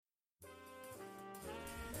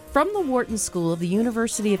From the Wharton School of the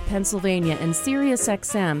University of Pennsylvania and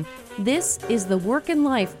SiriusXM, this is the Work and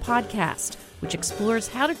Life podcast, which explores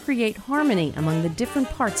how to create harmony among the different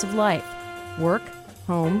parts of life: work,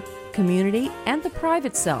 home, community, and the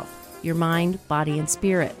private self, your mind, body, and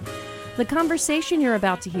spirit. The conversation you're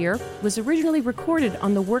about to hear was originally recorded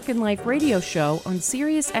on the Work and Life radio show on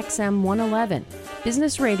SiriusXM 111,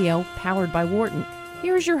 business radio powered by Wharton.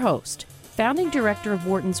 Here is your host, founding director of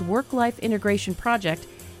Wharton's Work-Life Integration Project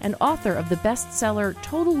and author of the bestseller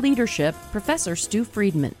Total Leadership, Professor Stu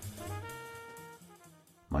Friedman.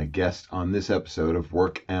 My guest on this episode of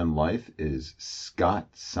Work and Life is Scott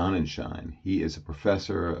Sonnenschein. He is a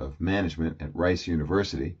professor of management at Rice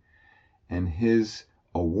University, and his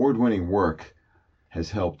award-winning work has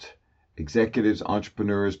helped executives,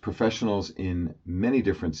 entrepreneurs, professionals in many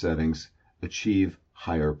different settings achieve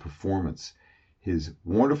higher performance. His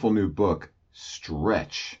wonderful new book,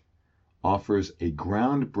 Stretch, offers a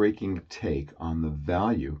groundbreaking take on the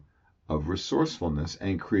value of resourcefulness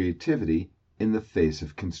and creativity in the face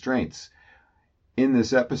of constraints. In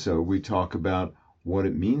this episode, we talk about what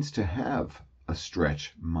it means to have a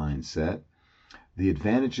stretch mindset, the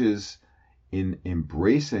advantages in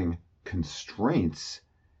embracing constraints,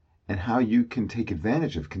 and how you can take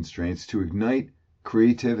advantage of constraints to ignite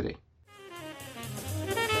creativity.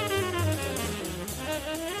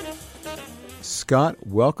 Scott,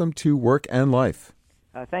 welcome to Work and Life.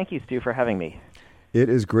 Thank you, Stu, for having me. It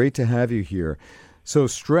is great to have you here. So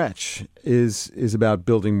Stretch is about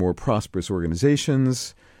building more prosperous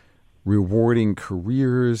organizations, rewarding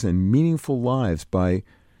careers, and meaningful lives by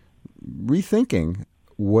rethinking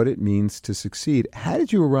what it means to succeed. How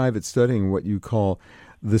did you arrive at studying what you call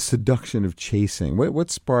the seduction of chasing?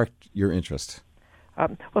 What sparked your interest?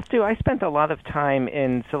 Well, Stu, I spent a lot of time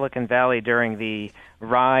in Silicon Valley during the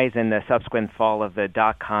rise and the subsequent fall of the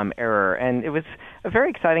dot-com era, and it was a very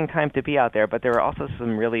exciting time to be out there, but there were also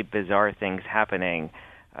some really bizarre things happening.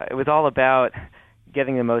 It was all about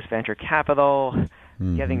getting the most venture capital,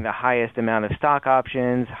 getting the highest amount of stock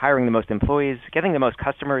options, hiring the most employees, getting the most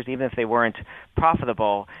customers, even if they weren't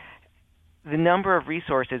profitable. The number of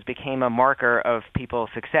resources became a marker of people's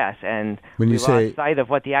success, and we lost sight of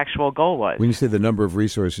what the actual goal was. When you say the number of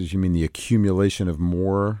resources, you mean the accumulation of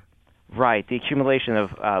more? Right, the accumulation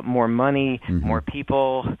of more money, more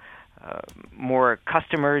people, more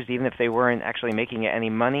customers, even if they weren't actually making any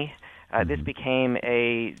money. This became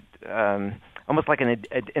almost like an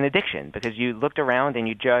addiction, because you looked around and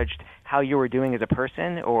you judged how you were doing as a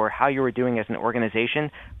person or how you were doing as an organization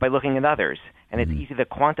by looking at others. And it's easy to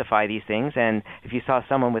quantify these things, and if you saw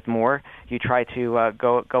someone with more, you try to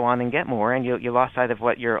go on and get more, and you lost sight of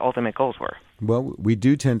what your ultimate goals were. Well, we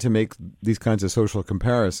do tend to make these kinds of social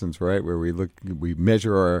comparisons, right, where we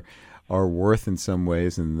measure our worth in some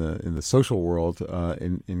ways in the social world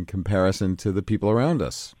in comparison to the people around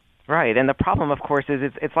us. Right, and the problem, of course,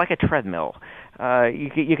 is it's like a treadmill.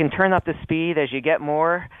 You can turn up the speed as you get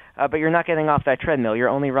more, but you're not getting off that treadmill. You're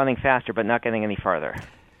only running faster, but not getting any farther.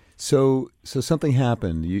 So something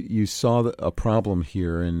happened. You saw a problem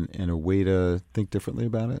here and a way to think differently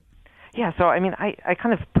about it? Yeah, so I mean, I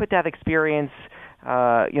kind of put that experience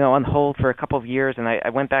on hold for a couple of years, and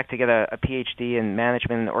I went back to get a PhD in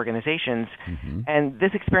management and organizations, and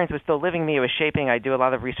this experience was still living me. It was shaping. I do a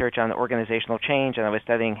lot of research on organizational change, and I was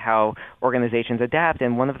studying how organizations adapt,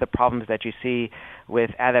 and one of the problems that you see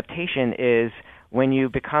with adaptation is when you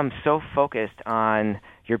become so focused on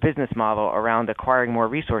your business model around acquiring more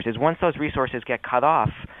resources, once those resources get cut off,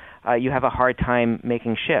 you have a hard time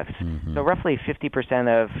making shifts. So roughly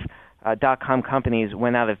 50% of dot-com companies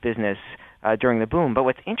went out of business during the boom. But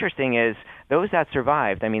what's interesting is those that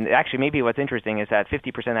survived, actually maybe what's interesting is that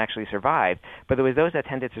 50% actually survived, but it was those that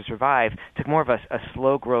tended to survive took more of a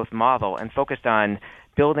slow growth model and focused on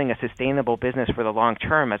building a sustainable business for the long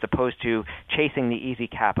term as opposed to chasing the easy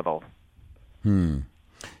capital.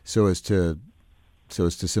 So as to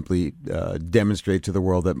simply demonstrate to the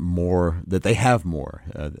world that they have more.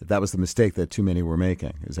 That was the mistake that too many were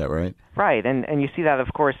making. Is that right? Right, and you see that,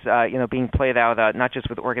 of course, being played out not just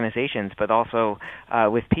with organizations, but also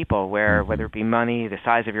with people, where whether it be money, the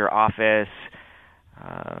size of your office,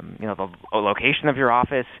 the location of your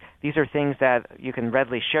office, these are things that you can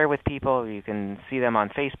readily share with people. You can see them on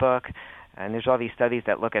Facebook. And there's all these studies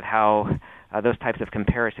that look at how those types of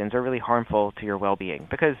comparisons are really harmful to your well-being.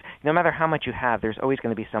 Because no matter how much you have, there's always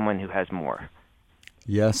going to be someone who has more.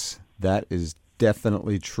 Yes, that is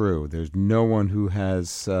definitely true. There's no one who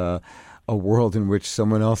has a world in which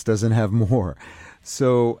someone else doesn't have more.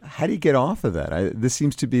 So how do you get off of that? This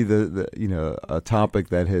seems to be a topic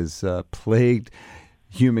that has plagued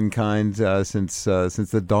humankind since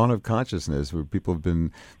the dawn of consciousness, where people have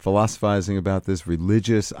been philosophizing about this.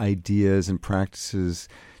 Religious ideas and practices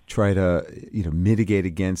try to mitigate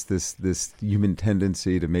against this human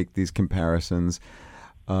tendency to make these comparisons.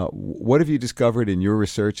 What have you discovered in your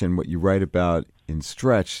research and what you write about in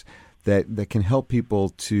Stretch that can help people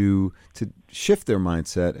to shift their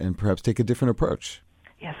mindset and perhaps take a different approach?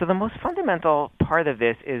 Yeah, so the most fundamental part of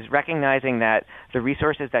this is recognizing that the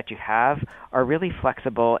resources that you have are really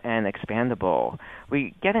flexible and expandable.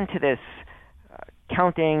 We get into this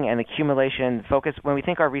counting and accumulation focus when we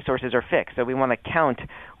think our resources are fixed. So we want to count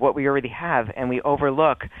what we already have, and we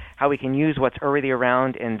overlook how we can use what's already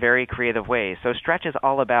around in very creative ways. So Stretch is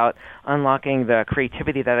all about unlocking the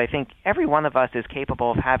creativity that I think every one of us is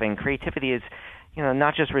capable of having. Creativity is,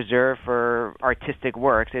 not just reserved for artistic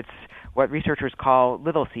works. It's what researchers call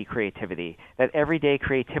little c creativity, that everyday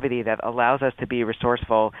creativity that allows us to be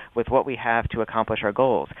resourceful with what we have to accomplish our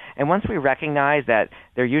goals. And once we recognize that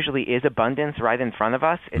there usually is abundance right in front of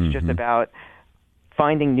us, it's just about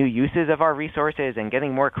finding new uses of our resources and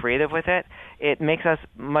getting more creative with it, it makes us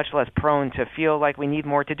much less prone to feel like we need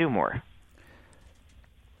more to do more.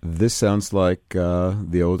 This sounds like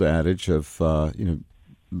the old adage of,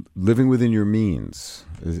 living within your means.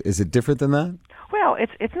 Is it different than that? Well,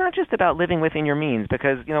 it's not just about living within your means,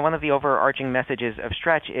 because one of the overarching messages of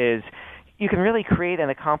Stretch is you can really create and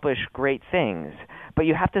accomplish great things, but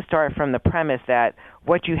you have to start from the premise that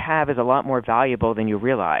what you have is a lot more valuable than you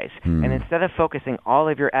realize. And instead of focusing all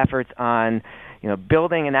of your efforts on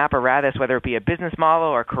building an apparatus, whether it be a business model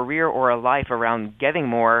or a career or a life around getting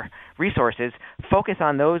more resources, focus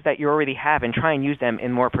on those that you already have and try and use them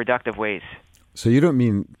in more productive ways. So you don't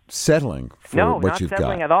mean settling for what you've got? No, not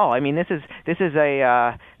settling at all. I mean, this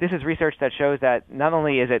is research that shows that not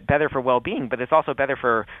only is it better for well-being, but it's also better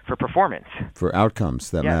for performance, for outcomes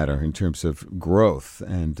that matter in terms of growth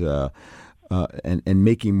and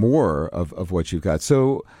making more of what you've got.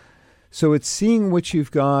 So it's seeing what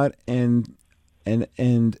you've got and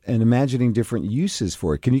imagining different uses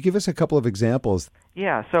for it. Can you give us a couple of examples?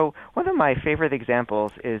 Yeah, so one of my favorite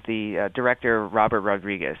examples is the director Robert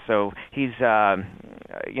Rodriguez. So he's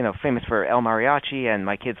famous for El Mariachi, and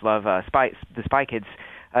my kids love the Spy Kids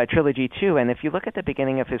trilogy too. And if you look at the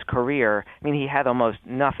beginning of his career, I mean, he had almost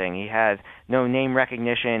nothing. He had no name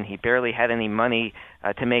recognition. He barely had any money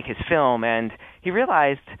to make his film. And he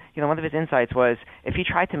realized, one of his insights was if he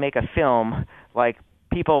tried to make a film like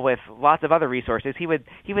people with lots of other resources, he would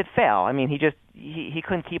fail. I mean, he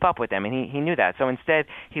couldn't keep up with them, and he knew that. So instead,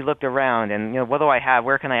 he looked around and what do I have?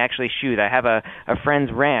 Where can I actually shoot? I have a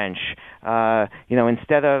friend's ranch.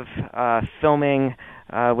 Instead of filming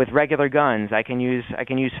with regular guns, I can use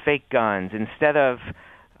fake guns. Instead of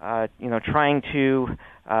trying to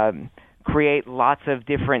create lots of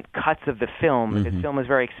different cuts of the film, because film is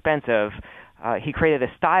very expensive. He created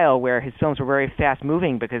a style where his films were very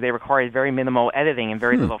fast-moving because they required very minimal editing and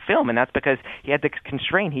very little film, and that's because he had the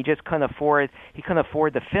constraint. He just couldn't afford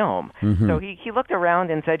the film. So he looked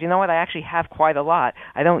around and said, you know what, I actually have quite a lot.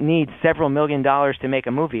 I don't need several $1 million to make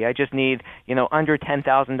a movie. I just need, under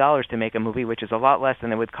 $10,000 to make a movie, which is a lot less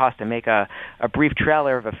than it would cost to make a brief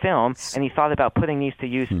trailer of a film, and he thought about putting these to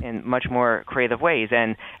use in much more creative ways.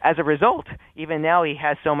 And as a result, even now he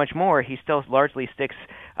has so much more, he still largely sticks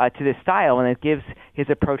to this style, and it gives his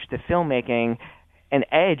approach to filmmaking an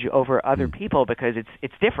edge over other people because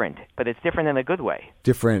it's different, but it's different in a good way.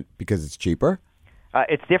 Different because it's cheaper?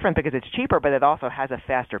 It's different because it's cheaper, but it also has a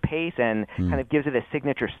faster pace and kind of gives it a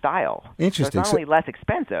signature style. Interesting. So it's not only less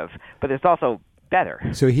expensive, but it's also better.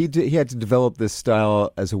 So he had to develop this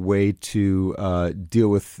style as a way to deal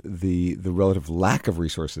with the relative lack of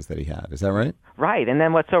resources that he had. Is that right? Right. And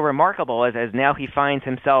then what's so remarkable is as now he finds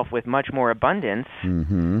himself with much more abundance,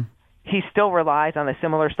 he still relies on a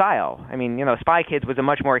similar style. I mean, Spy Kids was a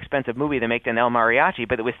much more expensive movie to make than El Mariachi,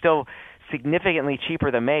 but it was still significantly cheaper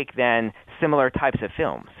to make than similar types of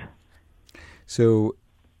films. So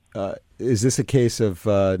is this a case of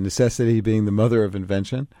necessity being the mother of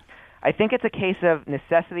invention? I think it's a case of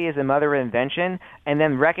necessity as a mother of invention, and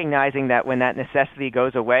then recognizing that when that necessity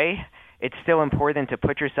goes away, it's still important to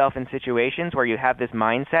put yourself in situations where you have this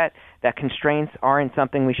mindset that constraints aren't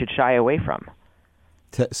something we should shy away from.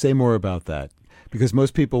 Say more about that. Because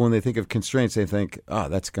most people, when they think of constraints, they think,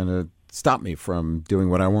 that's going to stop me from doing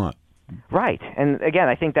what I want. Right. And again,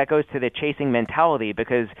 I think that goes to the chasing mentality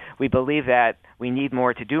because we believe that we need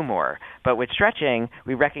more to do more. But with stretching,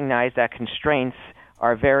 we recognize that constraints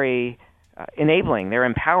are very enabling. They're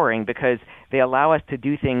empowering because they allow us to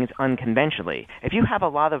do things unconventionally. If you have a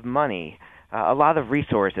lot of money, a lot of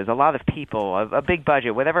resources, a lot of people, a big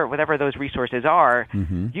budget, whatever those resources are,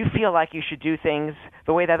 you feel like you should do things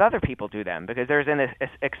the way that other people do them because there's an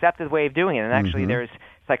accepted way of doing it. And actually, there's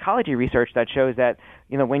psychology research that shows that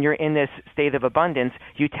when you're in this state of abundance,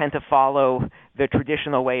 you tend to follow the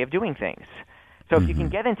traditional way of doing things. So if you can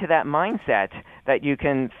get into that mindset that you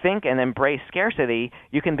can think and embrace scarcity,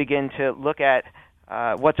 you can begin to look at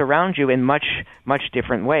what's around you in much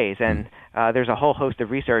different ways. And there's a whole host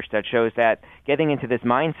of research that shows that getting into this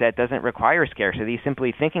mindset doesn't require scarcity.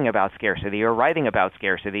 Simply thinking about scarcity or writing about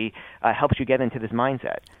scarcity helps you get into this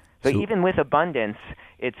mindset. So even with abundance,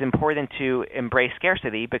 it's important to embrace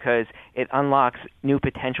scarcity because it unlocks new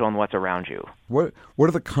potential in what's around you. What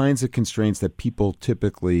are the kinds of constraints that people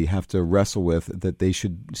typically have to wrestle with that they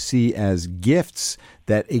should see as gifts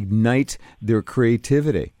that ignite their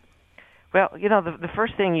creativity? Well, the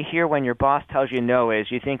first thing you hear when your boss tells you no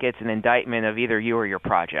is you think it's an indictment of either you or your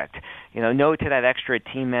project. No to that extra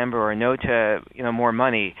team member or no to, more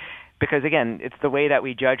money. Because, again, it's the way that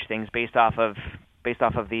we judge things based off of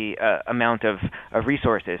the amount of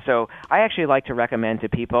resources. So I actually like to recommend to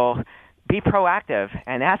people, be proactive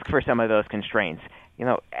and ask for some of those constraints.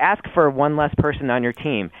 Ask for one less person on your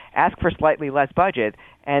team. Ask for slightly less budget.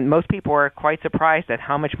 And most people are quite surprised at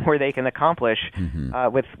how much more they can accomplish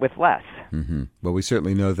with less. Well, we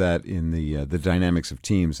certainly know that in the dynamics of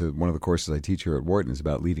teams. One of the courses I teach here at Wharton is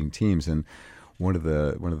about leading teams, and one of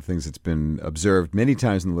the things that's been observed many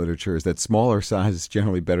times in the literature is that smaller size is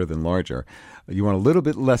generally better than larger. You want a little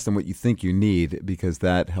bit less than what you think you need because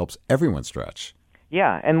that helps everyone stretch.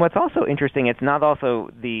 Yeah, and what's also interesting, it's not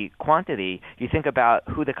also the quantity. You think about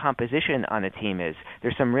who the composition on a team is.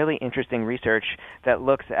 There's some really interesting research that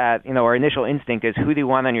looks at, our initial instinct is who do you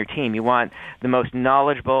want on your team? You want the most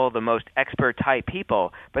knowledgeable, the most expert type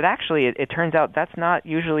people. But actually, it turns out that's not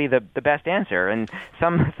usually the best answer. And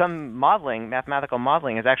some modeling, mathematical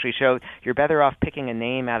modeling, has actually showed you're better off picking a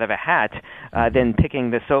name out of a hat than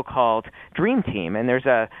picking the so-called dream team. And there's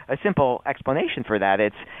a simple explanation for that.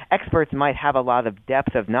 It's experts might have a lot of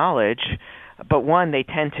depth of knowledge, but one, they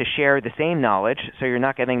tend to share the same knowledge, so you're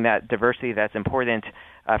not getting that diversity that's important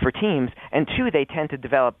for teams, and two, they tend to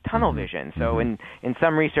develop tunnel vision. So in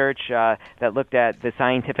some research that looked at the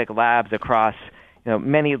scientific labs across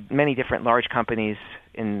many different large companies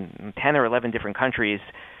in 10 or 11 different countries,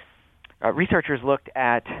 researchers looked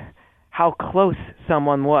at how close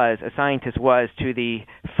a scientist was to the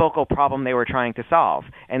focal problem they were trying to solve.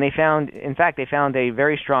 And they found a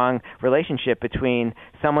very strong relationship between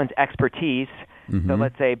someone's expertise, so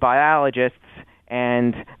let's say biologists,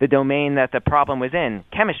 and the domain that the problem was in,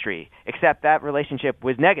 chemistry, except that relationship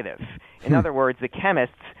was negative. In other words, the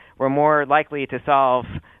chemists were more likely to solve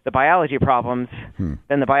the biology problems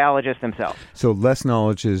than the biologists themselves. So less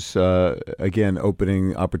knowledge is, again,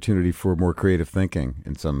 opening opportunity for more creative thinking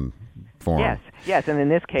in some form. Yes, and in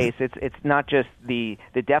this case, it's not just the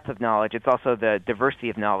depth of knowledge; it's also the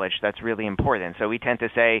diversity of knowledge that's really important. So we tend to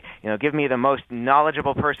say, give me the most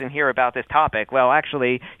knowledgeable person here about this topic. Well,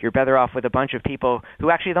 actually, you're better off with a bunch of people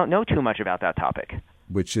who actually don't know too much about that topic.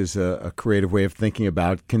 Which is a creative way of thinking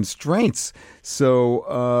about constraints.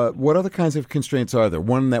 So what other kinds of constraints are there?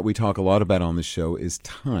 One that we talk a lot about on this show is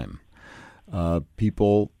time.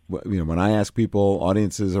 People, when I ask people,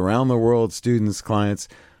 audiences around the world, students, clients,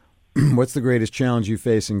 what's the greatest challenge you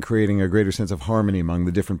face in creating a greater sense of harmony among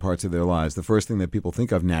the different parts of their lives? The first thing that people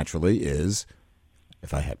think of naturally is,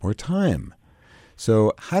 if I had more time.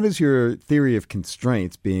 So how does your theory of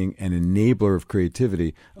constraints being an enabler of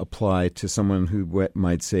creativity apply to someone who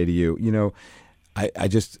might say to you, I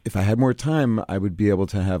just, if I had more time, I would be able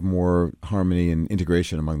to have more harmony and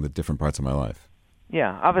integration among the different parts of my life?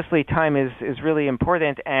 Yeah, obviously time is really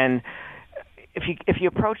important. And if you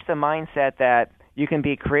approach the mindset that you can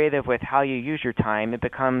be creative with how you use your time, it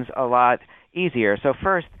becomes a lot easier. So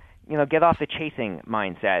first, get off the chasing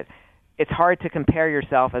mindset. It's hard to compare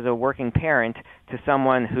yourself as a working parent to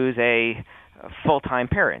someone who's a full-time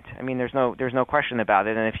parent. I mean, there's no question about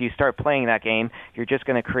it. And if you start playing that game, you're just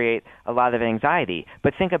going to create a lot of anxiety.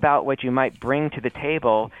 But think about what you might bring to the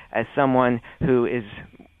table as someone who is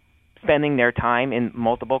spending their time in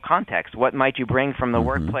multiple contexts. What might you bring from the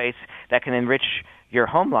workplace that can enrich your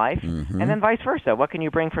home life, and then vice versa? What can you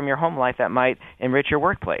bring from your home life that might enrich your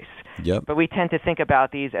workplace? Yep. But we tend to think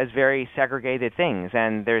about these as very segregated things,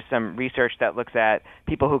 and there's some research that looks at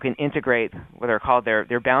people who can integrate what are called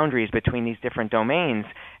their boundaries between these different domains,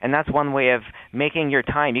 and that's one way of making your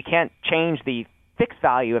time. You can't change the fixed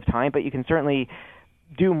value of time, but you can certainly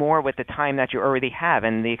do more with the time that you already have,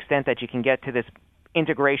 and the extent that you can get to this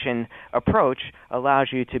integration approach allows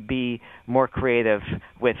you to be more creative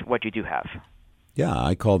with what you do have. Yeah,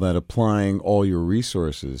 I call that applying all your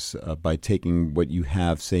resources by taking what you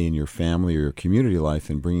have, say, in your family or your community life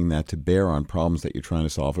and bringing that to bear on problems that you're trying to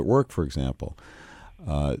solve at work, for example.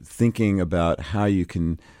 Thinking about how you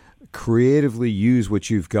can creatively use what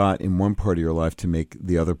you've got in one part of your life to make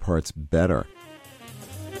the other parts better.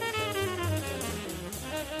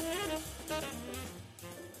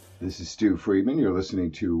 This is Stu Friedman. You're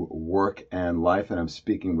listening to Work and Life, and I'm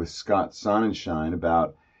speaking with Scott Sonnenschein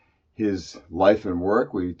about his life and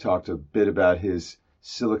work. We talked a bit about his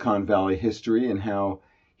Silicon Valley history and how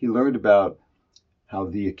he learned about how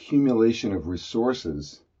the accumulation of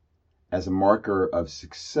resources as a marker of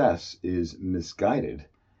success is misguided,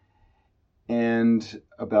 and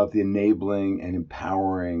about the enabling and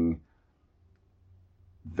empowering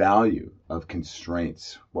value of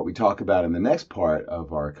constraints. What we talk about in the next part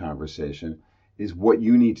of our conversation is what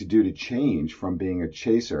you need to do to change from being a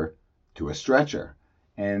chaser to a stretcher,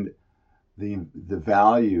 and the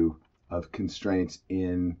value of constraints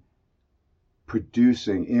in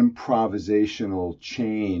producing improvisational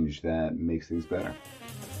change that makes things better.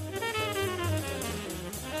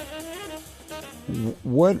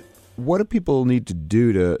 What do people need to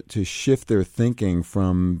do to shift their thinking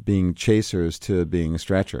from being chasers to being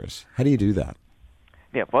stretchers? How do you do that?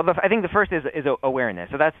 Yeah, well, I think the first is awareness.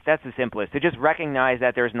 So that's the simplest. To just recognize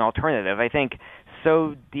that there's an alternative. I think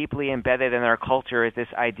so deeply embedded in our culture is this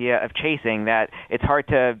idea of chasing that it's hard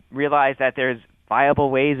to realize that there's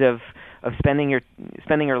viable ways of spending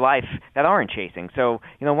your life that aren't chasing. So,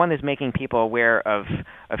 one is making people aware of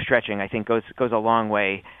stretching. I think goes a long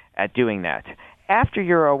way at doing that. After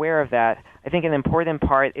you're aware of that, I think an important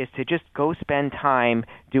part is to just go spend time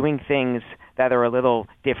doing things that are a little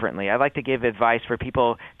differently. I like to give advice for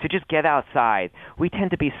people to just get outside. We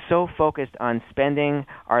tend to be so focused on spending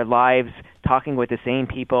our lives talking with the same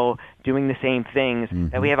people, doing the same things,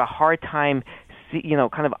 that we have a hard time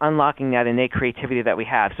kind of unlocking that innate creativity that we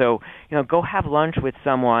have. So, go have lunch with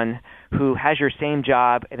someone who has your same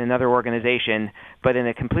job in another organization, but in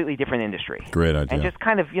a completely different industry. Great idea. And just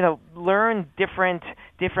kind of, learn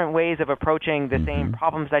different ways of approaching the same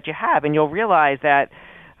problems that you have. And you'll realize that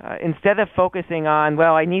instead of focusing on,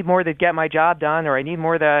 well, I need more to get my job done, or I need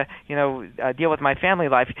more to, deal with my family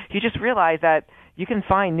life, you just realize that you can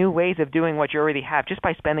find new ways of doing what you already have just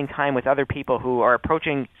by spending time with other people who are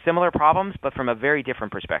approaching similar problems, but from a very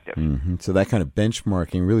different perspective. So that kind of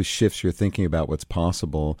benchmarking really shifts your thinking about what's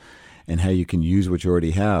possible and how you can use what you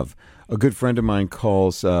already have. A good friend of mine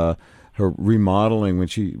calls her remodeling, when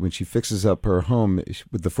she fixes up her home,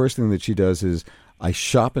 the first thing that she does is, I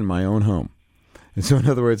shop in my own home. And so, in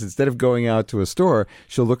other words, instead of going out to a store,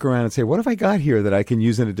 she'll look around and say, what have I got here that I can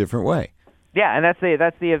use in a different way? Yeah, and that's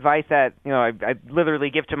the advice that I literally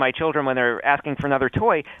give to my children when they're asking for another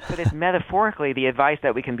toy. But it's metaphorically the advice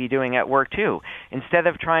that we can be doing at work too. Instead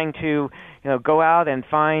of trying to go out and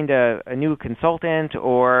find a new consultant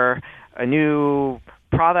or a new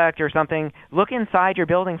product or something, look inside your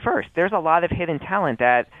building first. There's a lot of hidden talent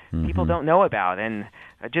that people don't know about, and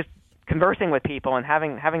just conversing with people and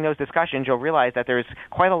having those discussions, you'll realize that there's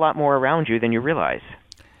quite a lot more around you than you realize.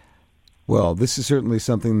 Well, this is certainly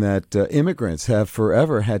something that immigrants have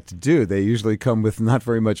forever had to do. They usually come with not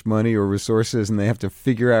very much money or resources, and they have to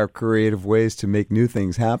figure out creative ways to make new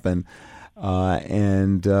things happen.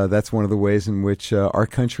 And that's one of the ways in which our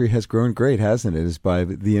country has grown great, hasn't it? Is by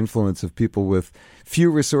the influence of people with few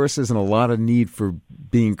resources and a lot of need for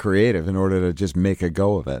being creative in order to just make a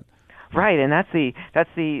go of it. Right, and that's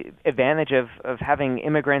the advantage of having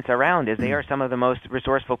immigrants around, is they are some of the most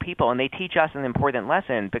resourceful people, and they teach us an important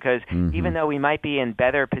lesson, because even though we might be in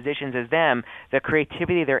better positions as them, the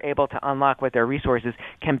creativity they're able to unlock with their resources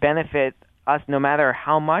can benefit us no matter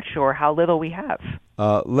how much or how little we have.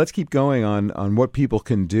 Let's keep going on what people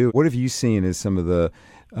can do. What have you seen as some of the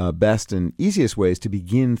best and easiest ways to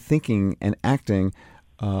begin thinking and acting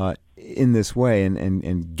in this way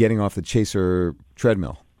and getting off the chaser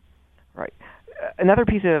treadmill? Right. Another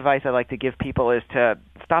piece of advice I like to give people is to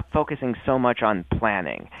stop focusing so much on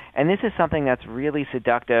planning. And this is something that's really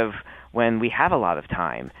seductive when we have a lot of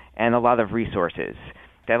time and a lot of resources.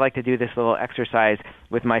 I like to do this little exercise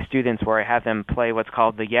with my students where I have them play what's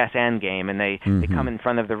called the yes and game, and they come in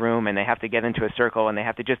front of the room and they have to get into a circle and they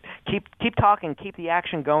have to just keep talking, keep the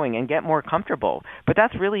action going, and get more comfortable. But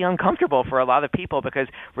that's really uncomfortable for a lot of people because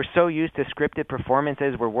we're so used to scripted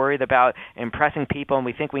performances. We're worried about impressing people, and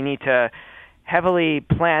we think we need to heavily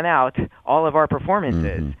plan out all of our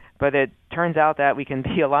performances. But it turns out that we can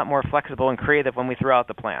be a lot more flexible and creative when we throw out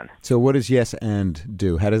the plan. So what does yes and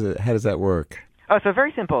do? How does that work? Oh, so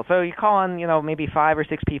very simple. So you call on, maybe 5 or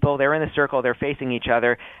 6 people. They're in a circle. They're facing each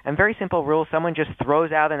other. And very simple rule. Someone just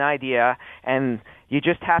throws out an idea, and you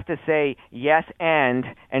just have to say yes and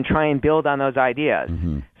try and build on those ideas.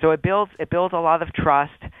 Mm-hmm. So it builds a lot of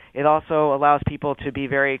trust. It also allows people to be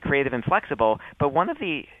very creative and flexible. But one of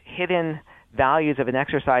the hidden values of an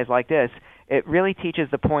exercise like this, it really teaches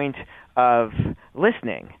the point of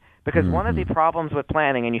listening. Because one of the problems with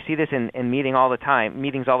planning, and you see this in meetings all the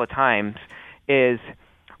time, is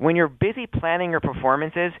when you're busy planning your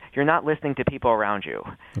performances, you're not listening to people around you.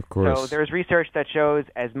 Of course. So there's research that shows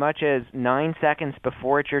as much as 9 seconds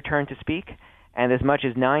before it's your turn to speak, and as much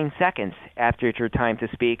as 9 seconds after it's your time to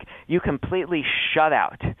speak, you completely shut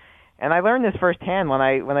out. And I learned this firsthand when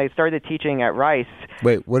I started teaching at Rice.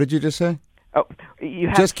 Wait, what did you just say? Oh, you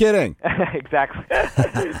have... Just kidding. Exactly.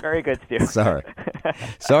 Very good, Stu.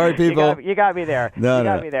 Sorry, people. You got me there. You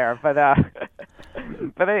got me there. But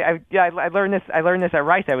I learned this. I learned this at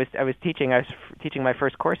Rice. I was teaching my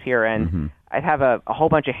first course here, and I'd have a whole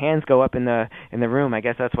bunch of hands go up in the room. I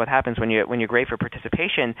guess that's what happens when you're great for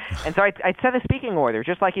participation. And so I'd set a speaking order,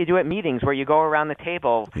 just like you do at meetings, where you go around the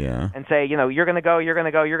table and say, you're going to go, you're going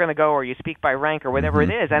to go, you're going to go, or you speak by rank or whatever it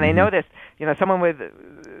is. And I noticed, someone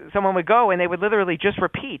would go and they would literally just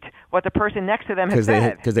repeat what the person next to them had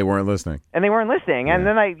said because they weren't listening. And they weren't listening. And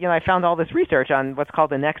then I found all this research on what's called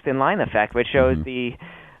the next in line effect, which shows the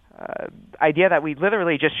idea that we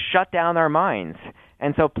literally just shut down our minds.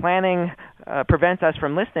 And so planning prevents us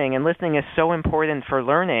from listening, and listening is so important for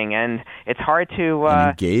learning, and it's hard to... and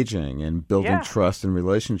engaging and building trust in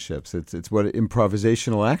relationships. It's what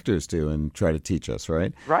improvisational actors do and try to teach us,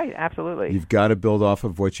 right? Right, absolutely. You've got to build off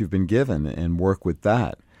of what you've been given and work with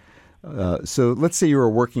that. So let's say you're a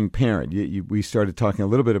working parent. We started talking a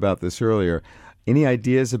little bit about this earlier. Any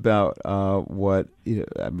ideas about what...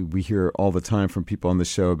 we hear all the time from people on the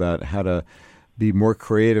show about how to be more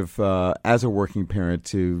creative as a working parent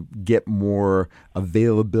to get more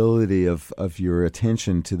availability of your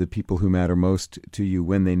attention to the people who matter most to you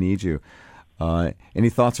when they need you. Any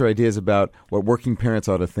thoughts or ideas about what working parents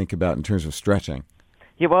ought to think about in terms of stretching?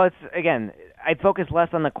 Yeah, well, I'd focus less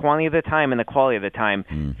on the quantity of the time and the quality of the time.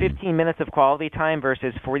 15 minutes of quality time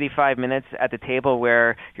versus 45 minutes at the table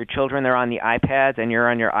where your children are on the iPads and you're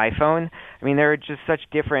on your iPhone. I mean, they're just such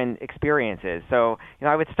different experiences. So,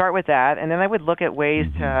 I would start with that, and then I would look at ways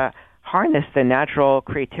to harness the natural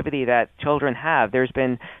creativity that children have. There's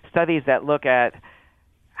been studies that look at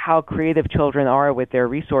how creative children are with their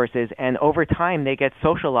resources, and over time they get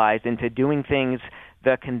socialized into doing things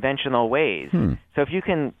the conventional ways. So if you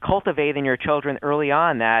can cultivate in your children early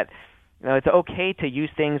on that it's okay to use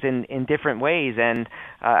things in different ways, and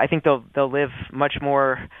I think they'll live much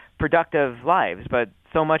more productive lives. But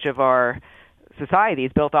so much of our society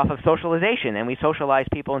is built off of socialization, and we socialize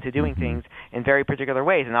people into doing things in very particular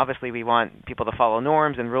ways. And obviously we want people to follow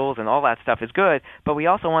norms and rules, and all that stuff is good, but we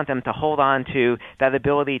also want them to hold on to that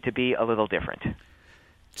ability to be a little different.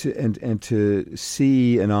 To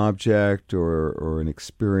see an object or an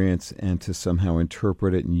experience and to somehow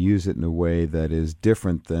interpret it and use it in a way that is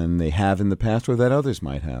different than they have in the past or that others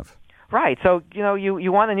might have. Right. So,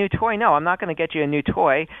 you want a new toy? No, I'm not going to get you a new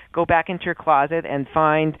toy. Go back into your closet and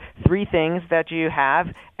find 3 things that you have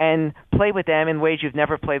and play with them in ways you've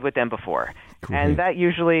never played with them before. Great. And that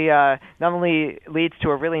usually not only leads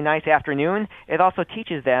to a really nice afternoon, it also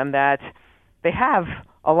teaches them that they have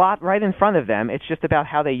a lot right in front of them. It's just about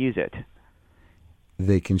how they use it.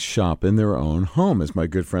 They can shop in their own home, as my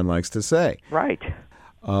good friend likes to say. Right.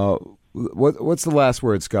 What's the last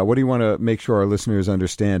word, Scott? What do you want to make sure our listeners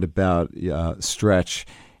understand about Stretch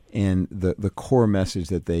and the core message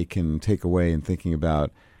that they can take away in thinking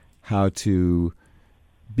about how to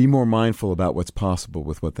be more mindful about what's possible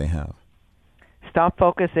with what they have? Stop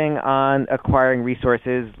focusing on acquiring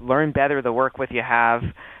resources. Learn better to work with you have,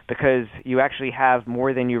 because you actually have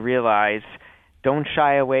more than you realize. Don't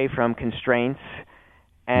shy away from constraints,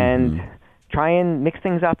 and try and mix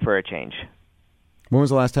things up for a change. When was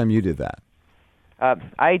the last time you did that?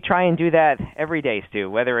 I try and do that every day, Stu,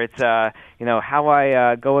 whether it's how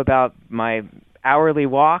I go about my hourly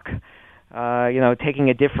walk, taking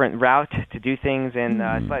a different route to do things in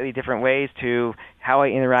slightly different ways, to how I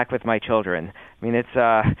interact with my children. I mean,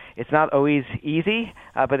 it's not always easy,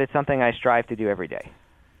 but it's something I strive to do every day.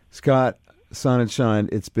 Scott Sonnenschein,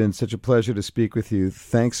 it's been such a pleasure to speak with you.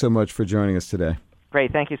 Thanks so much for joining us today.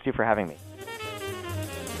 Great. Thank you, Stu, for having me.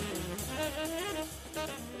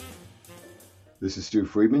 This is Stu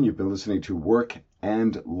Friedman. You've been listening to Work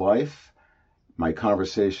and Life, my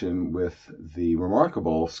conversation with the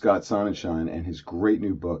remarkable Scott Sonnenschein and his great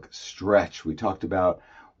new book, Stretch. We talked about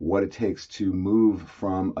what it takes to move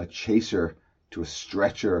from a chaser to a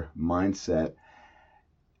stretcher mindset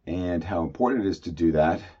and how important it is to do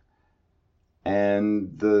that,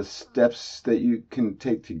 and the steps that you can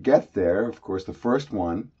take to get there. Of course, the first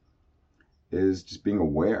one is just being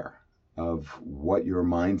aware of what your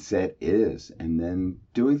mindset is, and then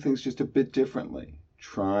doing things just a bit differently,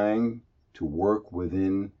 trying to work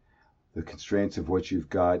within the constraints of what you've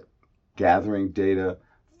got, gathering data,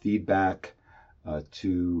 feedback,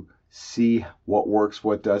 to see what works,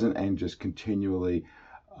 what doesn't, and just continually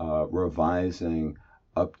revising,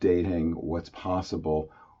 updating what's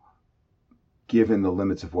possible given the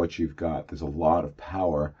limits of what you've got. There's a lot of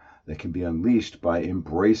power that can be unleashed by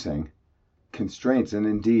embracing constraints, and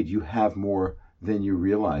indeed you have more than you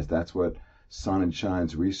realize. That's what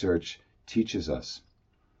Sonnenshine's research teaches us.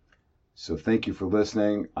 So thank you for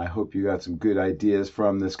listening. I hope you got some good ideas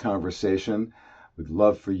from this conversation. We'd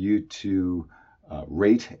love for you to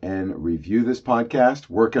rate and review this podcast,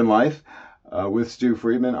 Work and Life, with Stu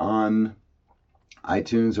Friedman, on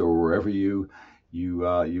iTunes or wherever you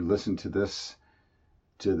listen to this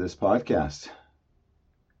podcast.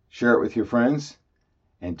 Share it with your friends,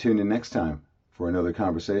 and tune in next time for another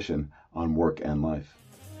conversation on work and life.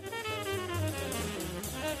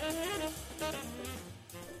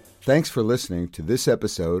 Thanks for listening to this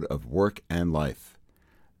episode of Work and Life.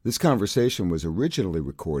 This conversation was originally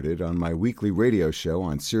recorded on my weekly radio show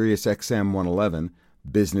on Sirius XM 111,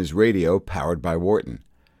 Business Radio, powered by Wharton.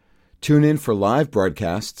 Tune in for live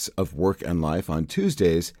broadcasts of Work and Life on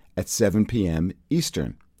Tuesdays at 7 p.m.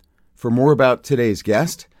 Eastern. For more about today's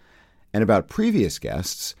guest and about previous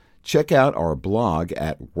guests, check out our blog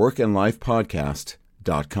at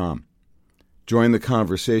workandlifepodcast.com. Join the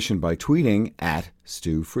conversation by tweeting at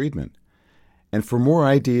Stu Friedman. And for more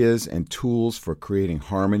ideas and tools for creating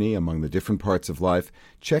harmony among the different parts of life,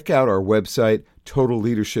 check out our website,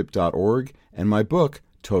 totalleadership.org, and my book,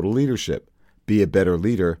 Total Leadership: Be a Better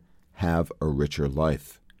Leader, Have a Richer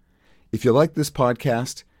Life. If you like this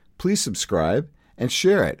podcast, please subscribe and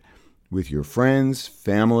share it with your friends,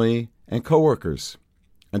 family, and coworkers.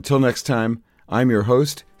 Until next time, I'm your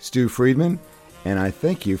host, Stu Friedman, and I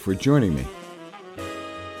thank you for joining me.